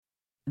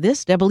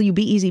This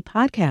WBEZ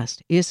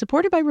podcast is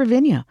supported by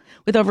Ravinia,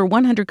 with over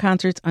 100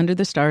 concerts under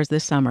the stars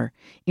this summer,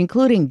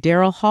 including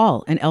Daryl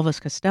Hall and Elvis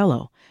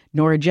Costello,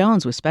 Norah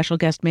Jones with special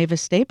guest Mavis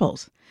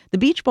Staples, The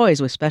Beach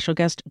Boys with special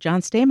guest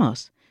John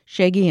Stamos,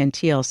 Shaggy and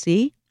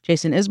TLC,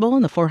 Jason Isbell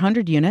and the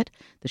 400 Unit,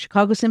 the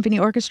Chicago Symphony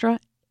Orchestra,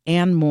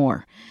 and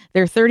more.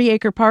 Their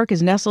 30-acre park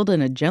is nestled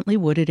in a gently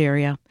wooded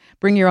area.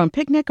 Bring your own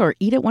picnic or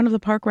eat at one of the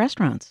park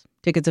restaurants.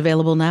 Tickets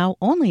available now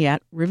only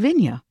at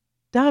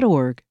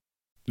ravinia.org.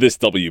 This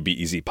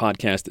WBEZ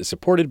podcast is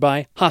supported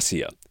by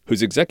Hacia,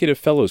 whose Executive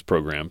Fellows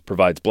Program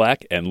provides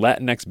Black and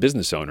Latinx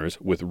business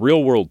owners with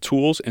real-world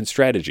tools and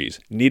strategies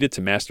needed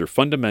to master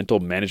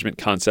fundamental management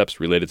concepts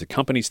related to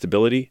company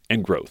stability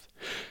and growth.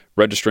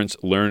 Registrants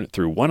learn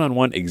through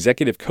one-on-one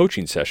executive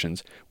coaching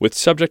sessions with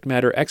subject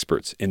matter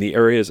experts in the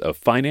areas of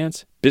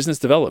finance, business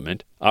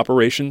development,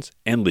 operations,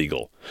 and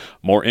legal.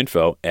 More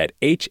info at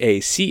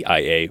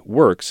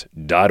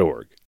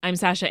haciaworks.org. I'm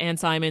Sasha Ann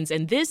Simons,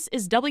 and this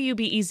is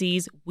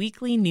WBEZ's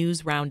Weekly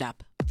News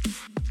Roundup.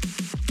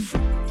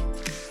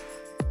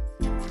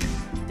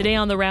 Today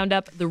on the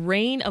Roundup, the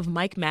reign of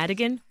Mike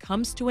Madigan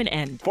comes to an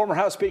end. Former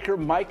House Speaker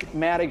Mike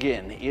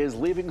Madigan is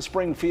leaving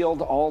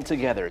Springfield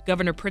altogether.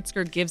 Governor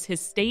Pritzker gives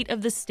his state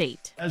of the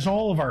state. As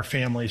all of our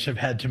families have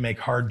had to make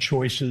hard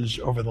choices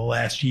over the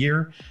last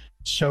year,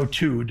 so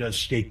too does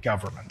state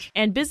government.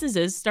 And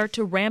businesses start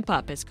to ramp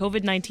up as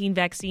COVID-19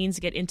 vaccines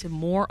get into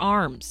more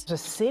arms. The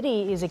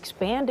city is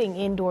expanding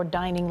indoor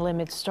dining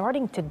limits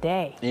starting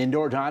today.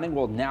 Indoor dining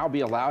will now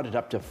be allowed at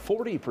up to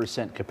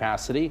 40%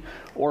 capacity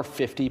or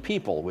 50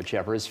 people,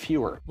 whichever is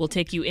fewer. We'll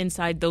take you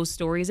inside those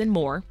stories and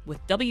more with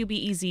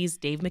WBEZ's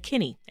Dave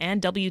McKinney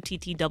and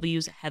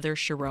WTTW's Heather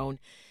Cherone.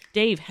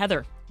 Dave,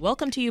 Heather,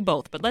 welcome to you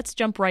both, but let's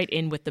jump right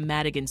in with the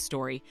Madigan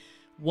story.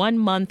 1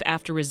 month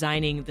after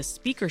resigning the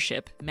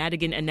speakership,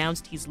 Madigan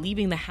announced he's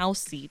leaving the House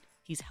seat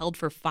he's held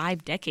for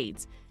 5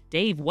 decades.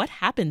 Dave, what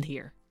happened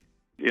here?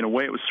 In a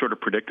way, it was sort of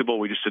predictable.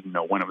 We just didn't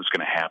know when it was going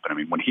to happen. I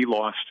mean, when he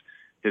lost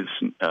his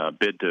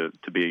bid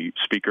to be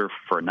speaker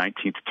for a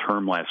 19th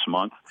term last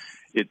month,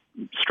 it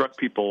struck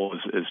people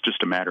as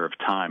just a matter of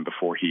time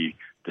before he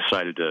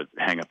decided to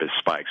hang up his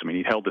spikes. I mean,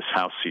 he held this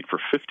House seat for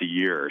 50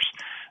 years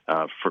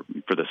for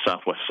the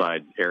Southwest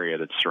Side area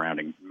that's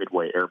surrounding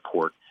Midway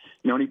Airport.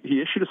 You know, and he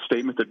issued a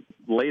statement that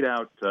laid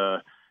out,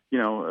 a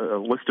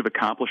list of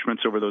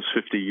accomplishments over those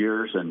 50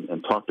 years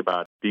and talked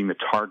about being the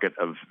target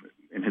of,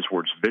 in his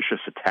words, vicious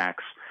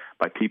attacks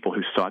by people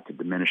who sought to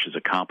diminish his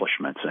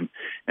accomplishments.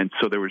 And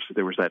so there was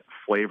that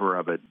flavor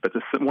of it. But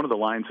one of the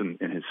lines in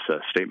his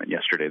statement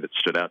yesterday that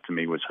stood out to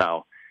me was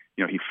how,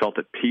 he felt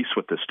at peace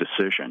with this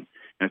decision.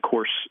 And, of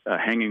course,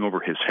 hanging over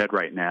his head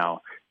right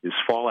now is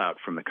fallout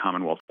from the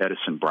Commonwealth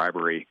Edison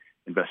bribery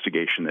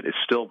investigation that is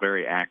still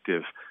very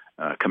active,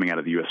 coming out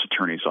of the U.S.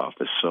 Attorney's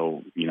Office.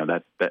 So,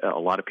 that a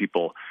lot of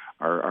people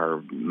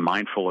are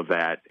mindful of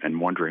that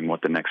and wondering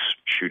what the next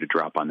shoe to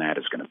drop on that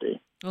is going to be.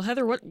 Well,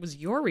 Heather, what was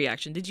your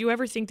reaction? Did you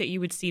ever think that you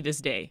would see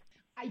this day?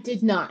 I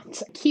did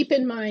not. Keep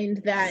in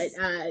mind that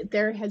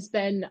there has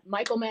been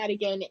Michael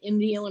Madigan in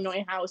the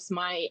Illinois House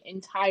my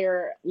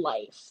entire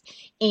life,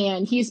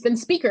 and he's been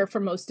speaker for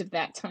most of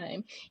that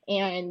time.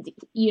 And,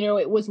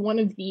 it was one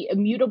of the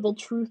immutable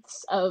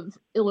truths of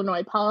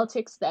Illinois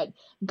politics that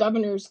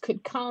governors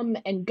could come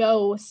and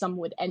go. Some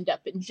would end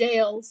up in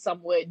jail.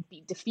 Some would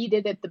be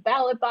defeated at the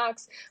ballot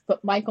box,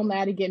 but Michael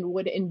Madigan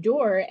would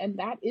endure, and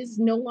that is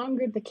no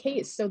longer the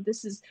case. So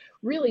this is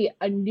really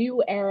a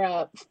new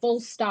era, full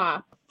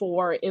stop,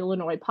 for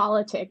Illinois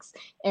politics,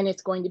 and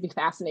it's going to be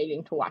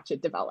fascinating to watch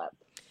it develop.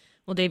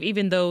 Well, Dave,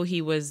 even though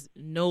he was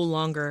no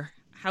longer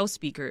House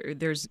Speaker,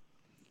 there's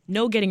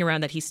no getting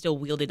around that he still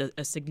wielded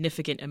a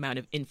significant amount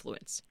of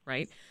influence,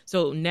 right?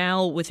 So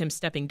now with him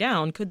stepping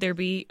down, could there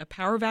be a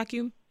power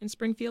vacuum in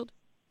Springfield?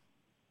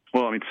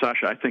 Well, I mean,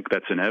 Sasha, I think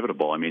that's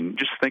inevitable. I mean,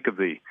 just think of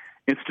the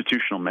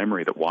institutional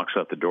memory that walks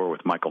out the door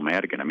with Michael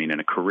Madigan. I mean, in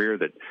a career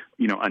that,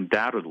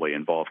 undoubtedly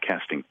involved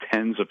casting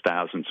tens of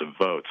thousands of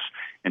votes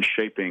and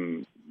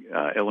shaping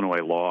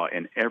Illinois law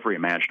in every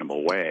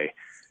imaginable way,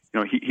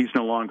 he's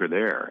no longer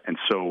there. And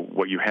so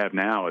what you have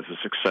now is a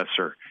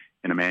successor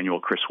in Emanuel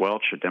Chris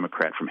Welch, a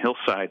Democrat from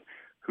Hillside,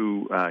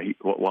 who,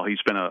 while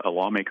he's been a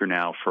lawmaker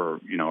now for,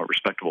 a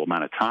respectable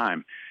amount of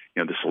time,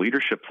 this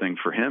leadership thing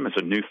for him is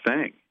a new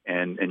thing.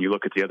 And you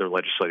look at the other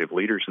legislative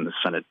leaders in the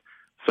Senate.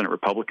 Senate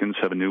Republicans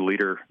have a new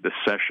leader this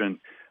session.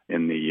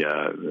 In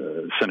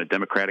the Senate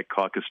Democratic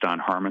Caucus, Don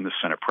Harmon, the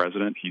Senate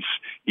President,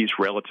 he's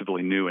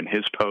relatively new in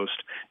his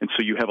post. And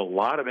so you have a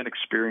lot of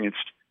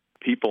inexperienced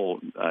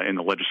people in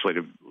the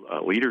legislative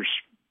leaders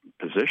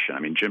position. I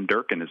mean, Jim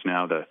Durkin is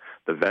now the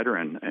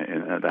veteran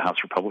in the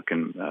House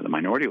Republican, the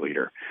minority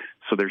leader.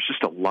 So there's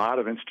just a lot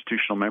of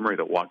institutional memory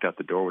that walked out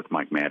the door with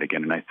Mike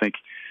Madigan. And I think,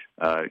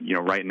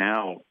 right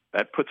now,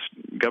 that puts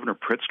Governor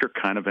Pritzker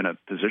kind of in a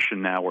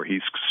position now where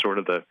he's sort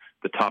of the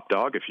top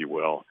dog, if you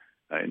will,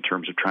 in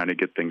terms of trying to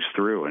get things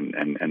through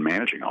and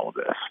managing all of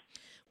this.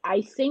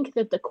 I think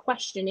that the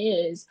question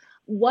is,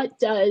 what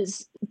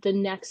does the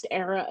next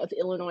era of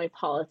Illinois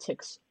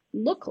politics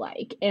look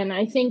like? And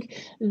I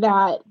think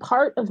that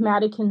part of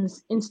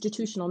Madigan's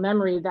institutional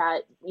memory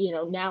that,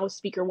 now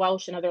Speaker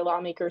Welch and other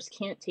lawmakers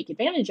can't take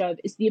advantage of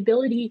is the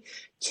ability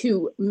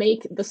to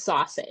make the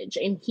sausage.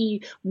 And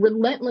he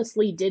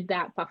relentlessly did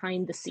that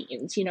behind the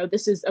scenes.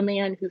 This is a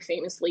man who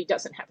famously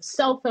doesn't have a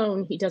cell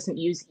phone. He doesn't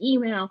use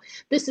email.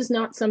 This is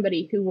not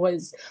somebody who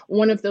was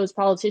one of those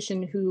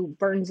politicians who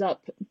burns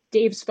up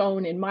Dave's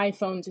phone and my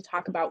phone to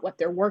talk about what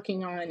they're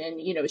working on and,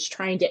 is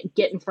trying to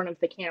get in front of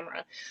the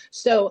camera.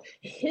 So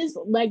his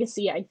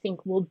legacy, I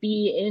think, will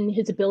be in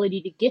his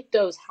ability to get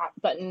those hot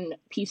button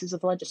pieces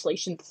of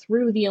legislation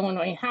through the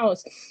Illinois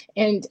House.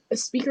 And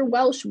Speaker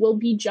Welch will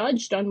be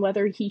judged on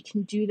whether he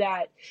can do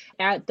that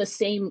at the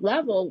same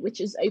level, which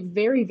is a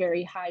very,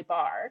 very high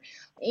bar.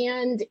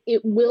 And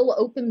it will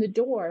open the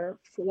door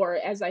for,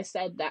 as I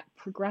said, that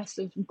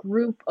progressive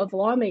group of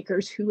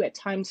lawmakers who at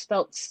times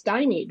felt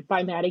stymied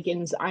by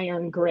Madigan's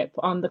iron grip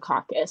on the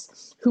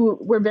caucus, who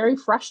were very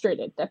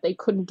frustrated that they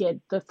couldn't get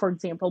for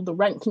example, the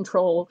rent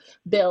control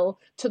bill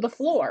to the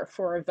floor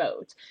for a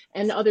vote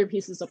and other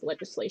pieces of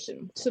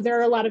legislation. So there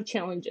are a lot of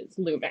challenges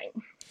looming.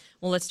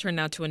 Well, let's turn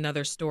now to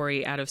another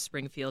story out of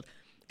Springfield.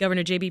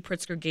 Governor J.B.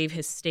 Pritzker gave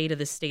his State of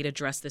the State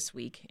address this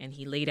week, and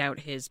he laid out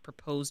his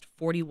proposed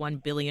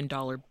 $41 billion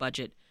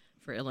budget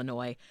for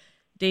Illinois.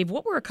 Dave,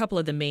 what were a couple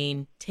of the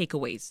main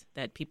takeaways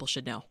that people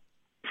should know?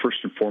 First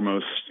and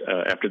foremost,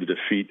 after the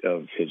defeat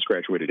of his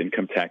graduated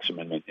income tax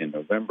amendment in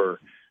November,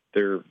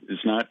 there is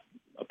not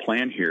a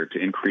plan here to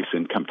increase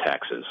income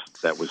taxes.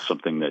 That was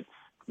something that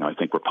I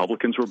think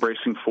Republicans were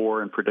bracing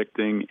for and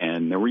predicting,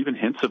 and there were even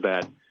hints of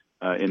that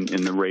in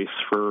the race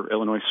for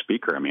Illinois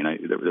Speaker. I mean,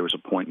 there was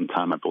a point in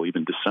time, I believe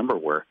in December,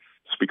 where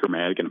Speaker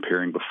Madigan,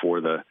 appearing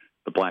before the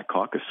Black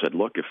Caucus, said,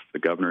 look, if the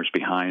governor is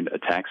behind a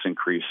tax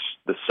increase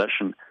this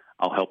session,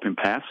 I'll help him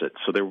pass it.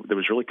 So there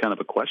was really kind of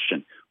a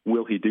question,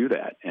 will he do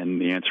that?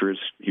 And the answer is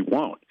he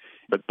won't.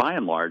 But by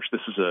and large,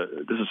 this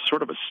is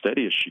sort of a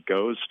steady as she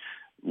goes,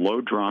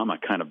 low drama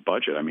kind of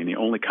budget. I mean, the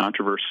only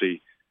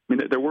controversy,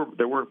 there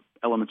were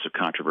elements of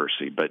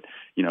controversy, but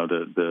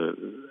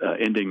the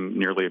ending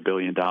nearly $1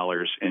 billion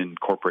in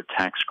corporate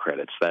tax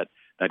credits, that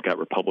got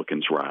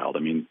Republicans riled.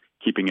 I mean,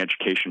 keeping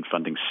education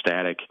funding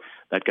static,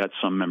 that got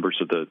some members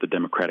of the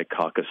Democratic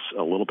caucus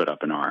a little bit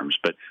up in arms.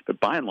 But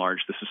by and large,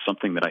 this is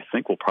something that I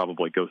think will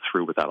probably go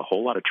through without a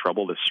whole lot of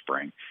trouble this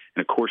spring.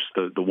 And of course,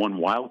 the one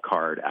wild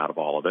card out of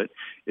all of it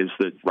is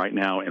that right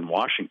now in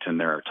Washington,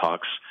 there are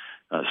talks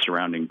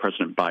surrounding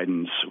President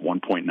Biden's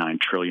 $1.9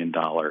 trillion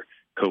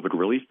COVID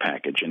relief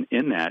package. And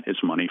in that is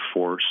money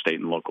for state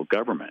and local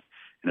government.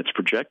 And it's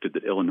projected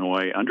that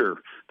Illinois, under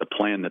the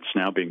plan that's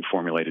now being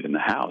formulated in the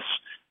House,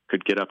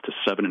 could get up to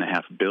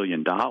 $7.5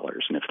 billion.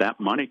 And if that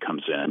money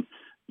comes in,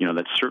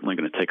 that's certainly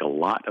going to take a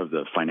lot of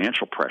the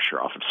financial pressure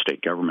off of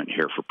state government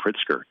here for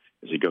Pritzker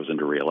as he goes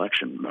into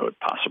re-election mode,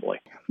 possibly.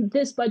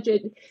 This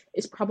budget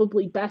is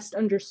probably best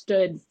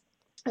understood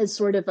as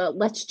sort of a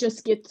let's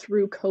just get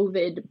through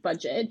COVID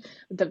budget.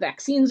 The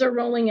vaccines are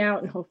rolling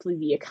out and hopefully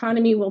the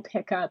economy will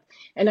pick up.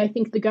 And I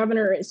think the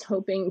governor is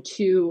hoping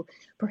to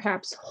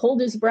perhaps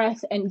hold his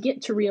breath and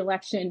get to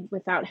re-election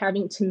without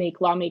having to make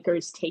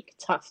lawmakers take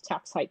tough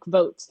tax hike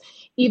votes,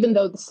 even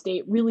though the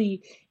state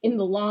really, in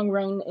the long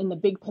run, in the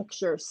big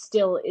picture,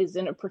 still is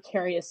in a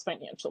precarious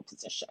financial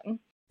position.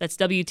 That's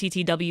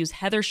WTTW's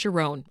Heather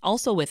Cherone.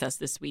 Also with us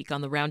this week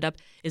on The Roundup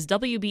is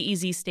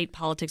WBEZ state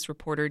politics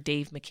reporter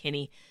Dave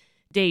McKinney.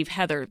 Dave,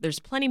 Heather, there's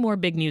plenty more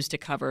big news to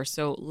cover,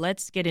 so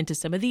let's get into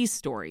some of these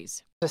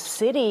stories. The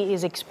city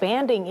is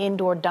expanding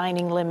indoor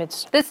dining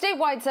limits. The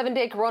statewide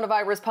 7-day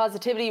coronavirus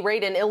positivity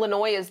rate in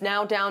Illinois is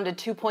now down to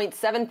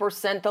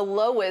 2.7%, the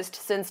lowest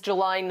since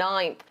July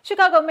 9th.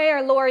 Chicago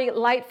Mayor Lori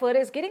Lightfoot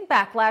is getting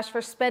backlash for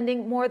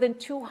spending more than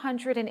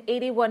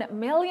 $281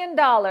 million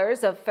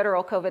of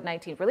federal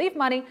COVID-19 relief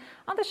money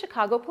on the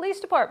Chicago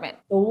Police Department.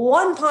 The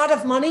one pot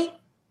of money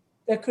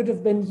that could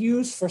have been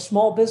used for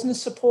small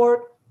business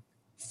support,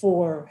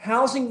 for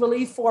housing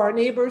relief for our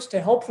neighbors,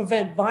 to help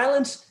prevent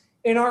violence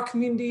in our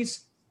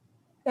communities.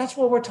 That's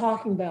what we're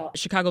talking about.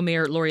 Chicago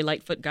Mayor Lori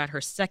Lightfoot got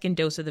her second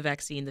dose of the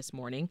vaccine this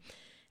morning.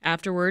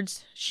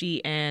 Afterwards,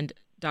 she and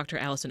Dr.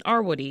 Allison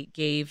Arwody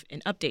gave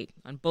an update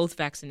on both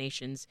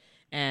vaccinations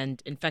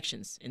and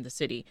infections in the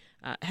city.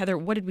 Heather,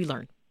 what did we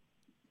learn?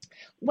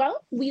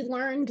 Well, we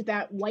learned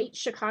that white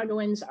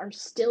Chicagoans are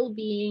still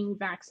being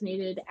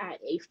vaccinated at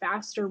a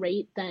faster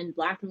rate than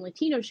Black and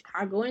Latino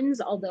Chicagoans,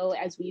 although,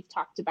 as we've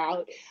talked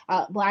about,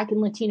 Black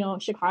and Latino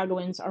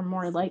Chicagoans are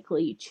more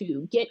likely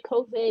to get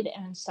COVID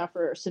and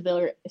suffer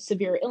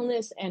severe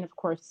illness and, of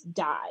course,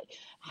 die.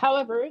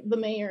 However, the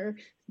mayor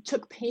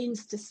took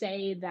pains to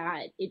say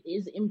that it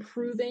is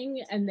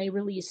improving, and they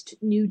released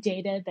new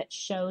data that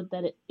showed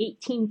that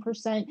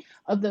 18%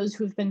 of those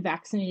who have been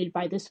vaccinated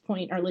by this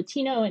point are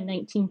Latino and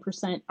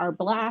 19% are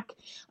Black,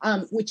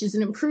 which is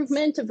an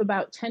improvement of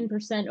about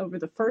 10% over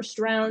the first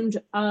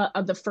round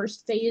of the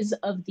first phase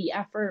of the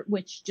effort,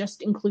 which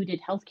just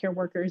included healthcare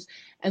workers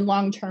and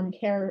long-term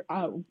care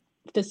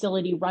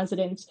facility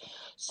residents.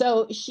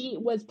 So she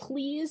was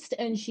pleased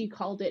and she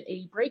called it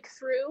a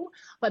breakthrough,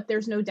 but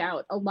there's no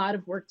doubt a lot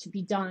of work to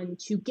be done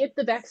to get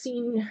the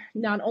vaccine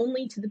not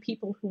only to the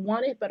people who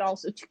want it, but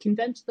also to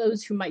convince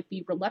those who might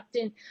be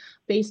reluctant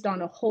based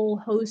on a whole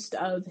host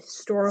of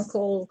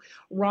historical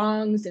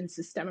wrongs and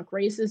systemic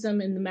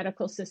racism in the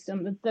medical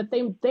system, that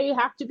they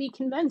have to be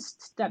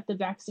convinced that the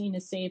vaccine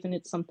is safe and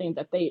it's something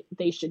that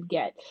they should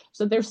get.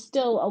 So there's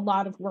still a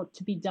lot of work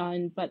to be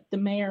done, but the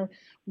mayor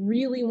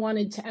really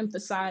wanted to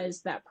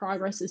emphasize that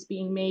progress is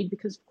being made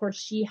because, of course,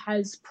 she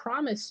has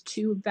promised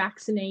to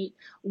vaccinate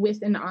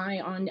with an eye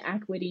on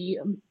equity,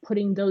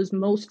 putting those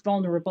most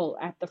vulnerable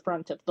at the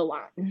front of the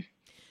line.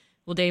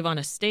 Well, Dave, on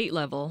a state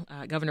level,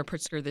 Governor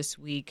Pritzker this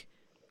week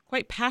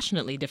quite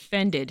passionately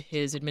defended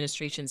his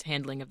administration's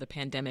handling of the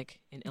pandemic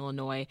in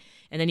Illinois.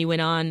 And then he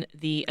went on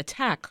the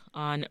attack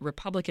on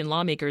Republican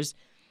lawmakers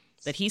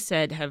that he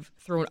said have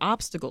thrown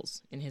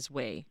obstacles in his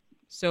way.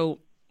 So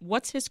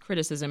what's his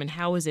criticism and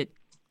how is it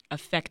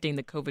affecting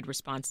the COVID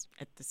response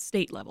at the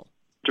state level?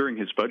 During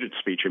his budget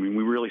speech, I mean,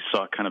 we really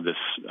saw kind of this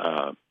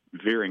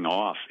veering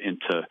off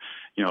into,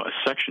 a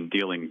section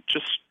dealing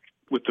just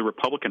with the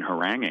Republican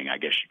haranguing, I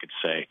guess you could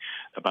say,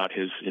 about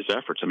his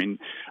efforts. I mean,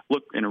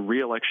 look, in a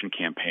re-election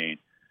campaign,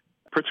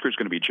 Pritzker is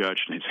going to be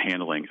judged in his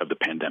handling of the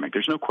pandemic.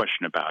 There's no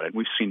question about it.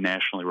 We've seen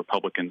nationally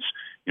Republicans,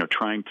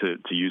 trying to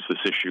use this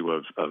issue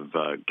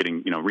of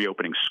getting,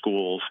 reopening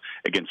schools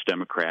against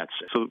Democrats.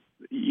 So,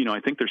 I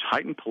think there's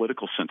heightened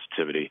political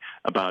sensitivity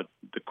about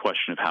the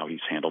question of how he's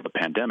handled the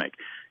pandemic.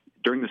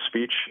 During the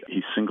speech,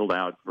 he singled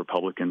out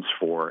Republicans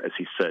for, as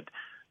he said,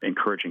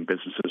 encouraging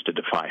businesses to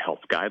defy health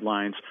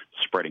guidelines,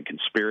 spreading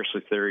conspiracy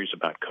theories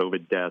about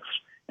COVID deaths,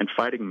 and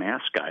fighting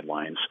mask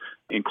guidelines,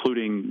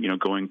 including,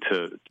 going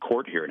to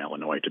court here in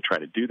Illinois to try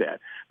to do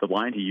that. The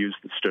line he used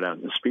that stood out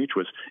in the speech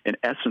was, in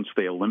essence,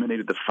 they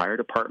eliminated the fire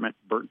department,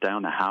 burnt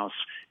down the house,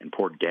 and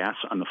poured gas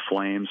on the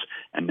flames,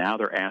 and now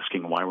they're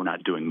asking why we're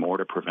not doing more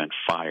to prevent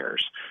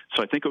fires.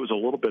 So I think it was a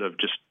little bit of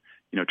just,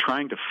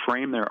 trying to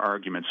frame their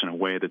arguments in a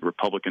way that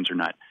Republicans are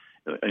not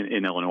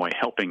in Illinois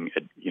helping,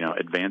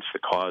 advance the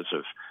cause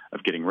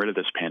of getting rid of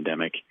this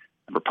pandemic.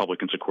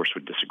 Republicans, of course,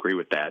 would disagree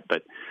with that.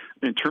 But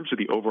in terms of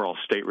the overall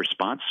state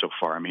response so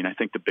far, I mean, I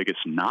think the biggest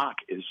knock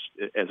is,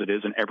 as it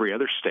is in every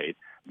other state,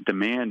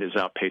 demand is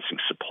outpacing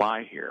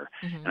supply here.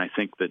 Mm-hmm. And I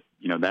think that,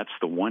 that's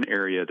the one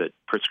area that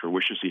Pritzker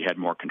wishes he had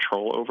more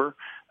control over,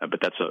 but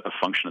that's a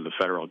function of the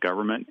federal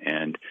government.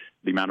 And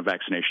the amount of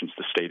vaccinations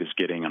the state is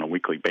getting on a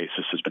weekly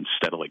basis has been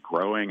steadily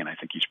growing. And I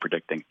think he's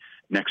predicting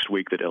next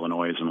week that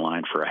Illinois is in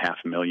line for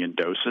 500,000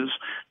 doses.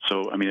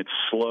 So, I mean, it's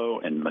slow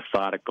and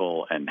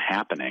methodical and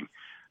happening.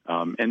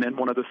 And then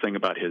one other thing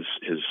about his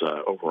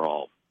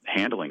overall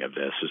handling of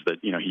this is that,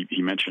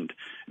 he mentioned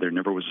there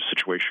never was a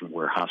situation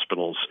where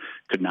hospitals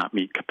could not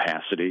meet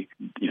capacity.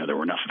 There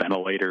were enough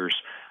ventilators.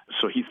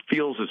 So he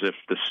feels as if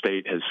the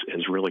state has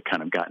really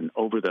kind of gotten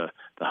over the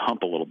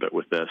hump a little bit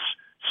with this.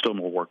 Still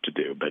more work to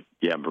do. But,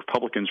 yeah,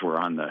 Republicans were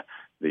on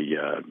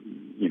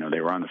they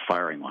were on the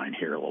firing line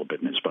here a little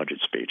bit in his budget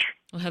speech.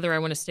 Well, Heather, I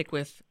want to stick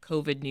with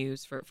COVID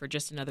news for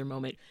just another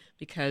moment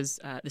because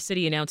the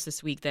city announced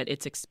this week that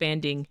it's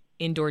expanding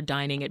indoor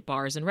dining at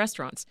bars and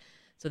restaurants.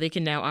 So they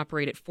can now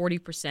operate at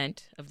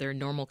 40% of their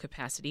normal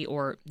capacity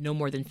or no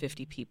more than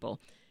 50 people.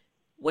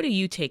 What do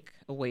you take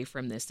away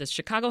from this? Does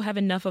Chicago have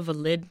enough of a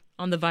lid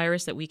on the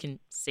virus that we can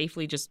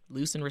safely just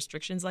loosen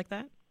restrictions like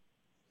that?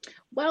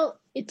 Well,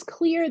 it's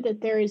clear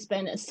that there has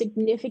been a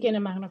significant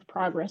amount of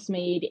progress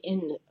made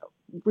in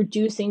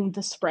reducing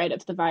the spread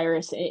of the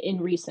virus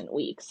in recent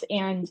weeks.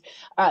 And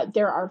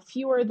there are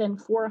fewer than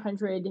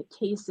 400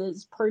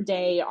 cases per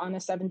day on a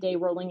 7-day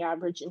rolling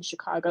average in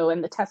Chicago.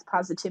 And the test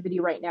positivity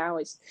right now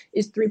is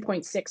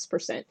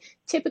 3.6%.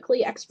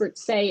 Typically,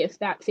 experts say if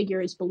that figure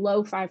is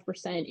below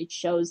 5%, it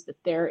shows that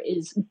there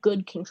is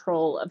good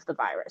control of the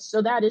virus.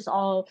 So that is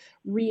all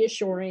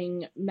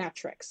reassuring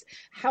metrics.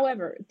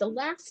 However, the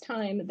last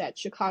time that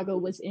Chicago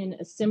was in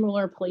a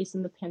similar place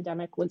in the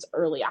pandemic was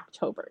early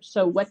October.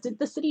 So what did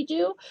the city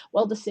do?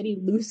 Well, the city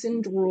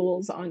loosened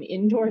rules on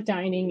indoor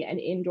dining and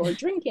indoor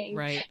drinking.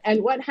 Right.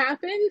 And what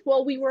happened?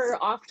 Well, we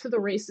were off to the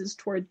races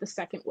toward the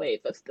second wave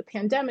of the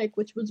pandemic,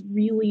 which was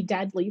really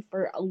deadly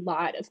for a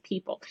lot of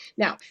people.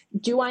 Now,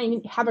 do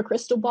I have a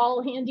crystal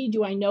ball handy?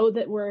 Do I know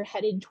that we're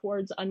headed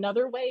towards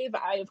another wave?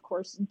 I, of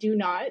course, do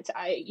not.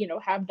 I,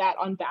 have that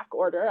on back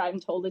order. I'm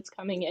told it's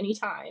coming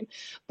anytime.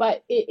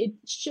 But it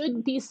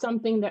should be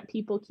something that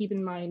people keep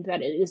in mind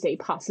that it is a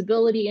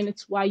possibility. And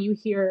it's why you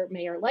hear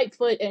Mayor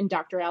Lightfoot and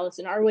Dr.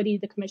 Allison Arwady,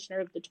 the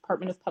commissioner of the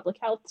Department of Public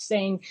Health,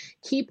 saying,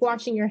 keep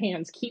washing your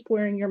hands, keep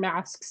wearing your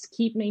masks,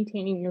 keep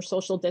maintaining your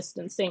social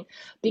distancing,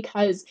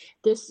 because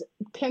this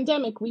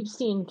pandemic we've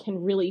seen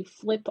can really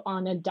flip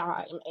on a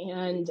dime,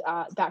 and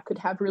that could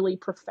have really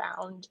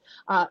profound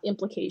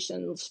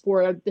implications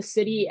for the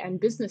city and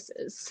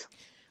businesses.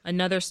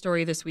 Another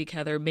story this week,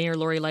 Heather, Mayor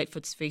Lori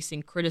Lightfoot's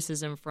facing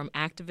criticism from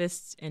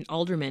activists and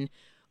aldermen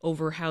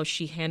over how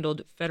she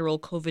handled federal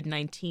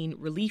COVID-19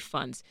 relief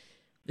funds.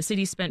 The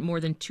city spent more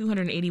than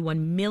 $281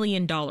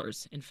 million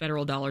in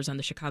federal dollars on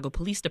the Chicago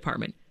Police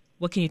Department,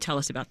 What can you tell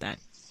us about that?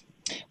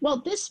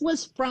 Well, this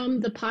was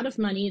from the pot of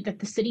money that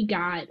the city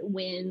got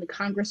when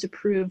Congress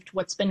approved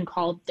what's been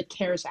called the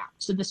CARES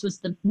Act. So this was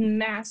the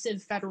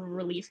massive federal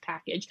relief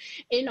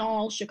package. In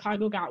all,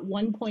 Chicago got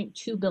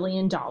 $1.2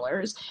 billion,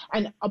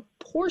 and a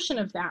portion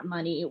of that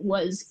money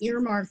was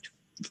earmarked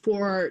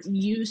for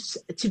use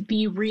to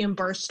be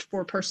reimbursed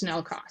for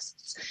personnel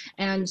costs.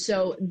 And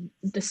so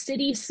the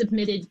city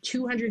submitted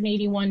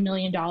 $281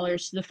 million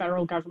to the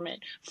federal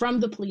government from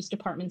the police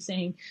department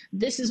saying,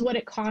 this is what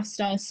it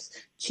cost us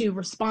to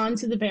respond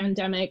to the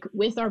pandemic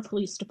with our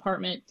police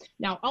department.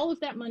 Now, all of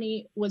that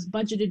money was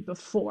budgeted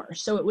before.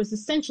 So it was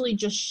essentially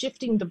just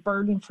shifting the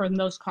burden from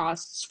those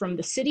costs from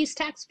the city's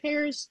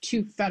taxpayers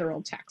to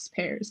federal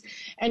taxpayers.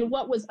 And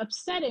what was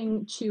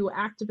upsetting to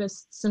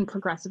activists and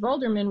progressive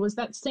aldermen was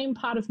that same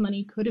pot of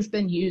money could have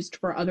been used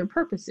for other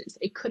purposes.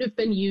 It could have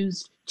been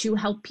used to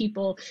help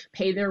people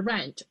pay their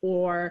rent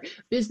or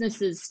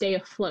businesses stay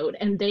afloat.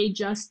 And they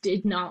just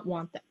did not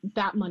want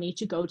that money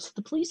to go to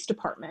the police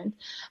department.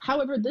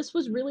 However, this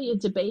was really a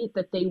debate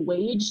that they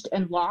waged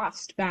and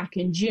lost back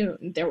in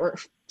June. There were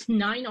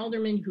 9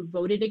 aldermen who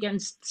voted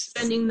against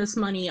spending this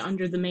money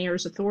under the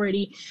mayor's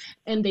authority,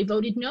 and they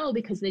voted no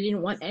because they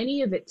didn't want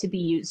any of it to be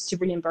used to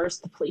reimburse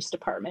the police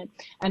department.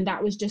 And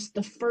that was just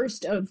the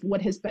first of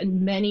what has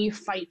been many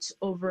fights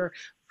over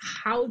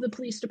how the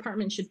police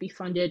department should be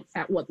funded,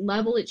 at what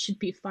level it should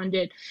be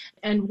funded,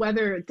 and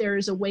whether there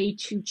is a way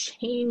to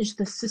change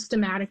the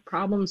systematic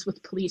problems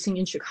with policing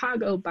in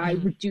Chicago by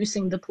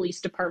reducing the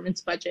police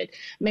department's budget.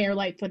 Mayor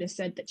Lightfoot has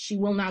said that she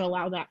will not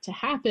allow that to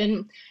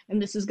happen,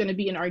 and this is going to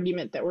be an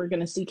argument that we're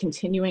going to see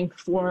continuing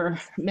for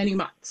many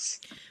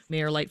months.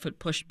 Mayor Lightfoot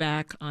pushed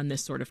back on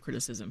this sort of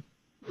criticism.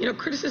 You know,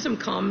 criticism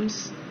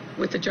comes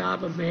with the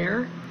job of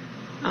mayor,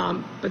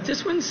 but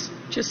this one's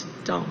just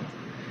dumb,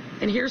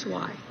 and here's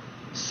why.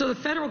 So the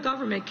federal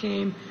government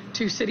came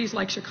to cities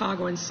like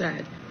Chicago and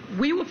said,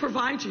 we will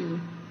provide you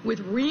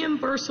with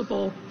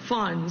reimbursable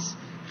funds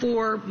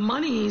for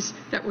monies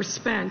that were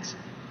spent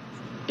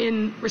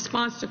in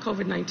response to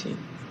COVID-19.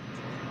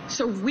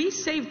 So we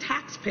saved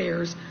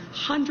taxpayers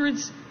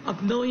hundreds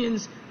of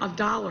millions of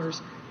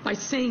dollars by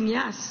saying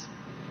yes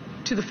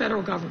to the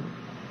federal government.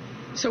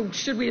 So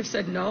should we have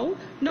said no?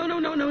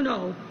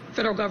 No.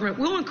 Federal government,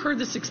 we'll incur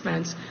this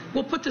expense.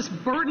 We'll put this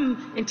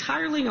burden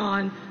entirely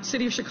on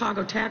City of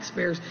Chicago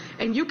taxpayers,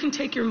 and you can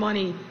take your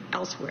money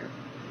elsewhere.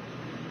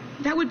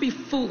 That would be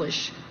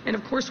foolish, and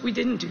of course we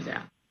didn't do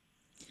that.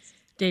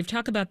 Dave,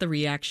 talk about the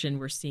reaction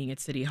we're seeing at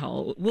City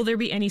Hall. Will there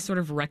be any sort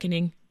of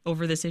reckoning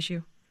over this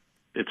issue?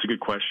 It's a good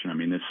question. I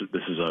mean, this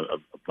is a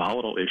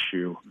volatile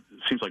issue.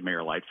 It seems like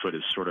Mayor Lightfoot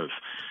is sort of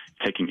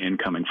taking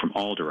incoming from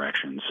all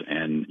directions,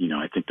 and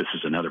I think this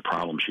is another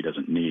problem she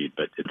doesn't need.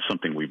 But it's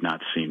something we've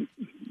not seen.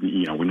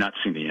 We've not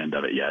seen the end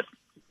of it yet.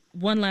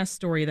 One last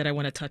story that I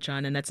want to touch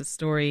on, and that's a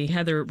story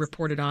Heather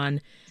reported on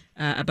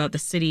about the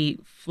city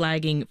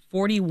flagging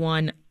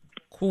 41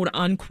 quote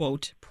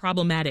unquote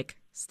problematic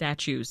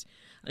statues.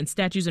 And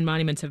statues and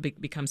monuments have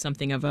become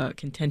something of a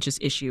contentious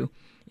issue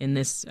in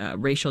this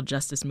racial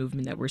justice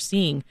movement that we're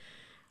seeing,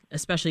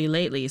 especially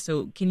lately.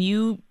 So can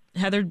you,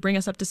 Heather, bring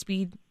us up to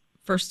speed,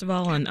 first of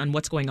all, on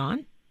what's going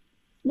on?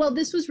 Well,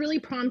 this was really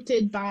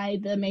prompted by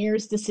the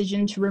mayor's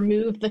decision to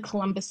remove the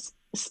Columbus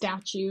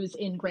statues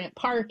in Grant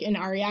Park and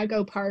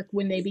Arriago Park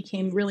when they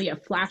became really a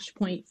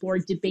flashpoint for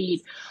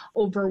debate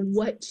over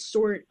what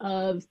sort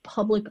of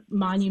public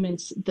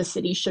monuments the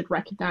city should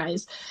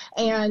recognize.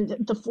 And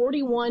the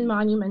 41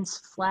 monuments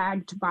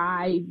flagged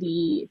by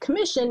the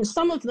commission,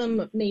 some of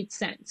them made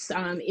sense.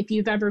 If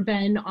you've ever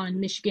been on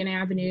Michigan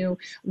Avenue,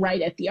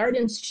 right at the Art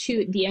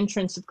Institute, the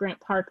entrance of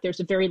Grant Park, there's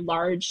a very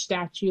large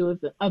statue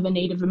of a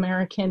Native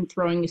American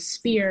throwing a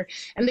spear.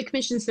 And the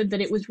commission said that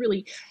it was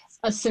really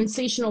a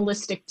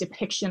sensationalistic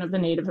depiction of the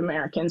Native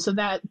American. So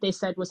that, they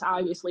said, was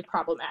obviously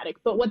problematic.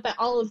 But what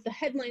all of the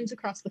headlines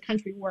across the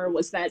country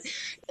was that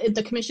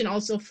the commission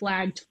also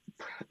flagged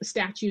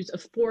statues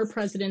of 4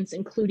 presidents,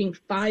 including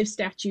 5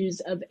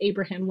 statues of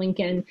Abraham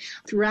Lincoln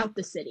throughout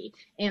the city.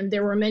 And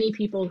there were many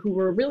people who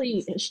were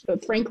really,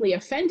 frankly,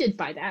 offended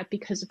by that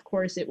because, of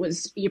course, it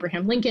was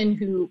Abraham Lincoln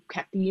who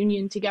kept the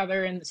Union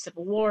together in the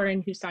Civil War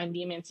and who signed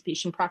the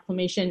Emancipation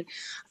Proclamation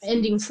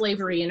ending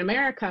slavery in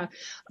America.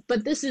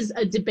 But this is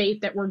a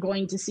debate that we're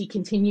going to see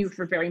continue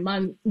for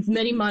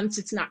many months.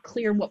 It's not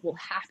clear what will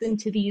happen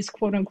to these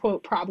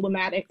quote-unquote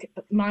problematic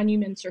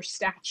monuments or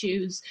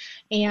statues,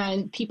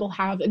 and people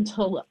have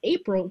until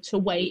April to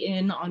weigh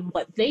in on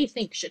what they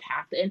think should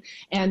happen,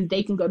 and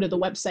they can go to the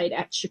website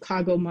at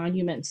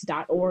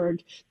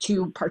chicagomonuments.org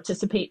to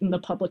participate in the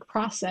public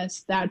process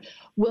that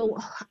will,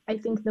 I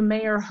think the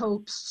mayor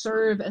hopes,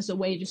 serve as a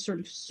way to sort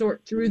of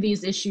sort through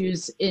these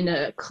issues in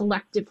a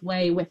collective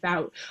way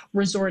without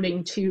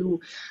resorting to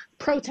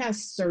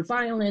protests or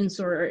violence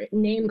or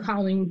name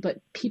calling, but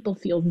people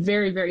feel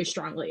very, very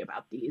strongly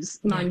about these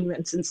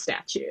monuments and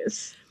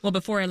statues. Well,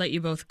 before I let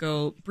you both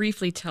go,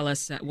 briefly tell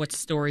us what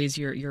stories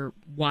you're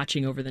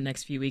watching over the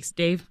next few weeks.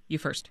 Dave, you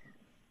first.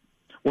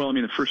 Well, I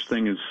mean, the first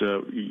thing is,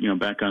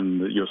 back on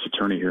the U.S.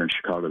 attorney here in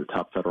Chicago, the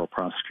top federal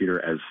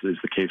prosecutor, as is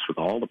the case with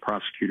all the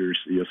prosecutors,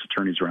 the U.S.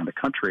 attorneys around the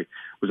country,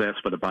 was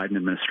asked by the Biden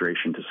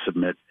administration to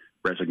submit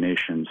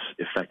resignations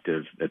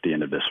effective at the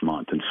end of this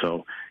month. And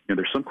so,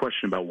 there's some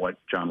question about what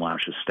John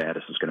Lausch's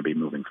status is going to be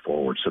moving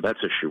forward. So that's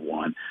issue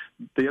one.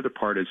 The other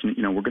part is, we're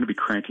going to be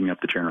cranking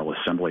up the General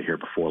Assembly here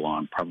before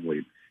long,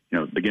 probably,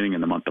 beginning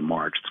in the month of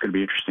March. It's going to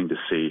be interesting to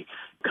see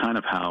kind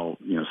of how,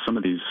 some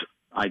of these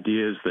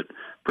ideas that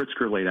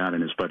Pritzker laid out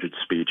in his budget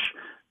speech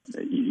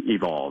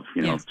evolve,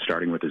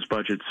 starting with his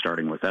budget,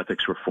 starting with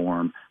ethics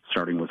reform,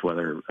 starting with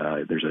whether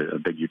there's a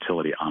big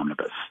utility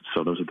omnibus.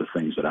 So those are the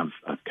things that I've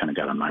kind of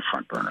got on my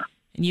front burner.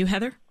 And you,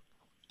 Heather?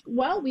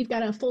 Well, we've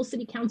got a full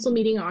city council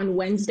meeting on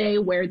Wednesday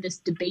where this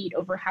debate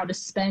over how to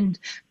spend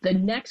the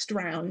next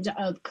round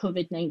of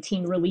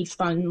COVID-19 relief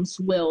funds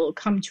will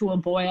come to a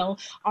boil.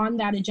 On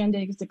that agenda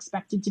is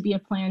expected to be a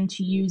plan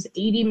to use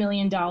 $80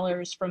 million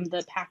from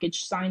the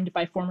package signed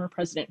by former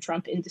President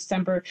Trump in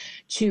December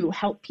to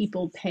help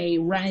people pay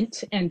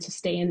rent and to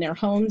stay in their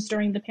homes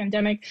during the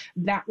pandemic.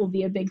 That will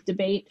be a big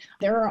debate.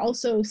 There are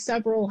also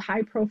several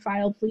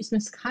high-profile police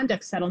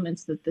misconduct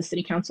settlements that the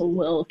city council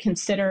will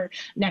consider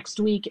next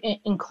week,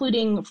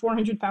 including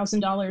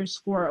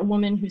 $400,000 for a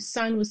woman whose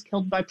son was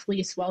killed by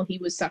police while he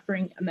was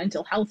suffering a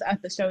mental health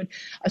episode,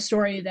 a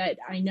story that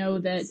I know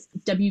that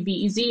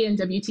WBEZ and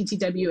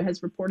WTTW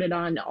has reported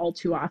on all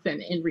too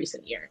often in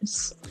recent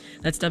years.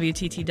 That's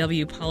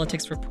WTTW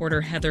politics reporter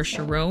Heather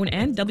Cherone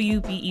and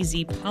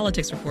WBEZ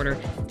politics reporter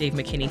Dave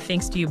McKinney.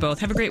 Thanks to you both.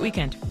 Have a great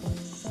weekend.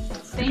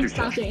 Thanks,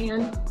 Sasha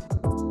Ann.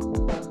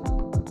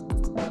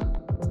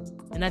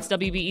 And that's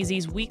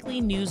WBEZ's weekly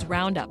news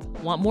roundup.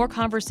 Want more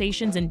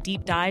conversations and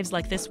deep dives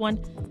like this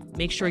one?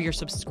 Make sure you're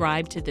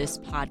subscribed to this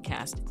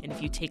podcast. And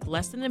if you take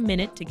less than a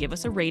minute to give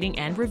us a rating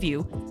and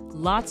review,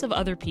 lots of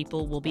other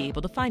people will be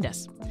able to find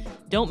us.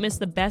 Don't miss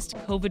the best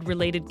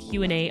COVID-related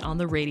Q&A on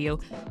the radio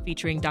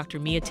featuring Dr.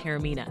 Mia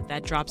Taormina.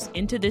 That drops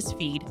into this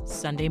feed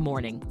Sunday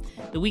morning.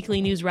 The weekly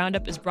news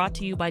roundup is brought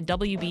to you by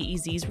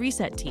WBEZ's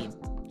Reset Team.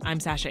 I'm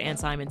Sasha Ann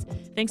Simons.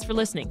 Thanks for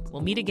listening.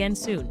 We'll meet again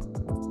soon.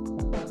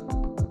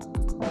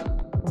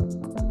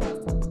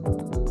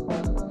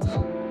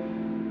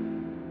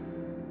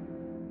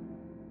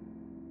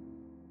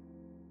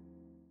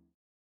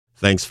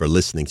 Thanks for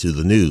listening to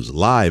the news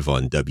live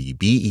on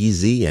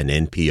WBEZ and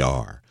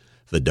NPR.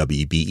 The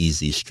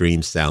WBEZ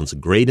stream sounds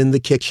great in the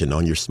kitchen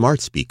on your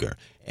smart speaker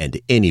and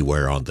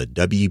anywhere on the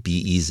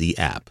WBEZ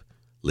app.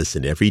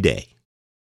 Listen every day.